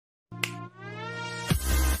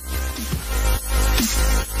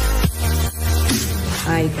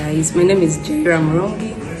Hi guys, my name is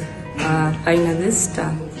Jaliah finalist,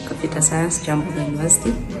 Computer Science, Jambo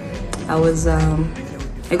University.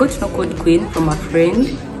 I got to know Code Queen from a friend,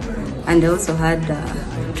 and I also had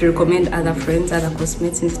to recommend other friends, other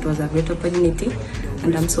classmates, since it was a great opportunity.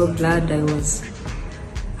 And I'm so glad I was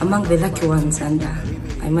among the lucky ones, and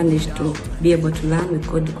I managed to be able to learn with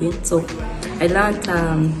Code Queen. So I learned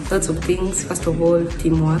lots of things. First of all,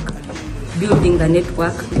 teamwork, building the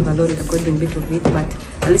network. Never learned the coding bit of it, but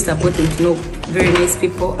at least I've gotten to know very nice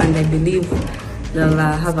people, and I believe they'll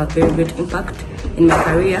have a very great impact in my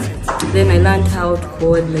career. Then I learned how to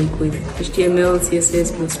code, like with HTML,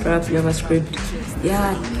 CSS, Bootstrap, JavaScript.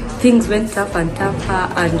 Yeah, things went tougher and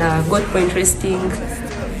tougher, and got more interesting.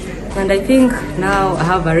 And I think now I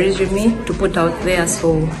have a resume to put out there.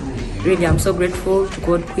 So really, I'm so grateful to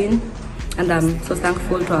Code Queen, and I'm so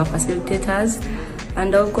thankful to our facilitators.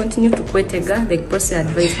 And I'll continue to Kwetega, like Prosi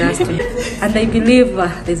advised us to. And I believe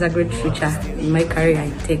there's a great future in my career I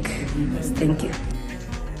take. Thank you.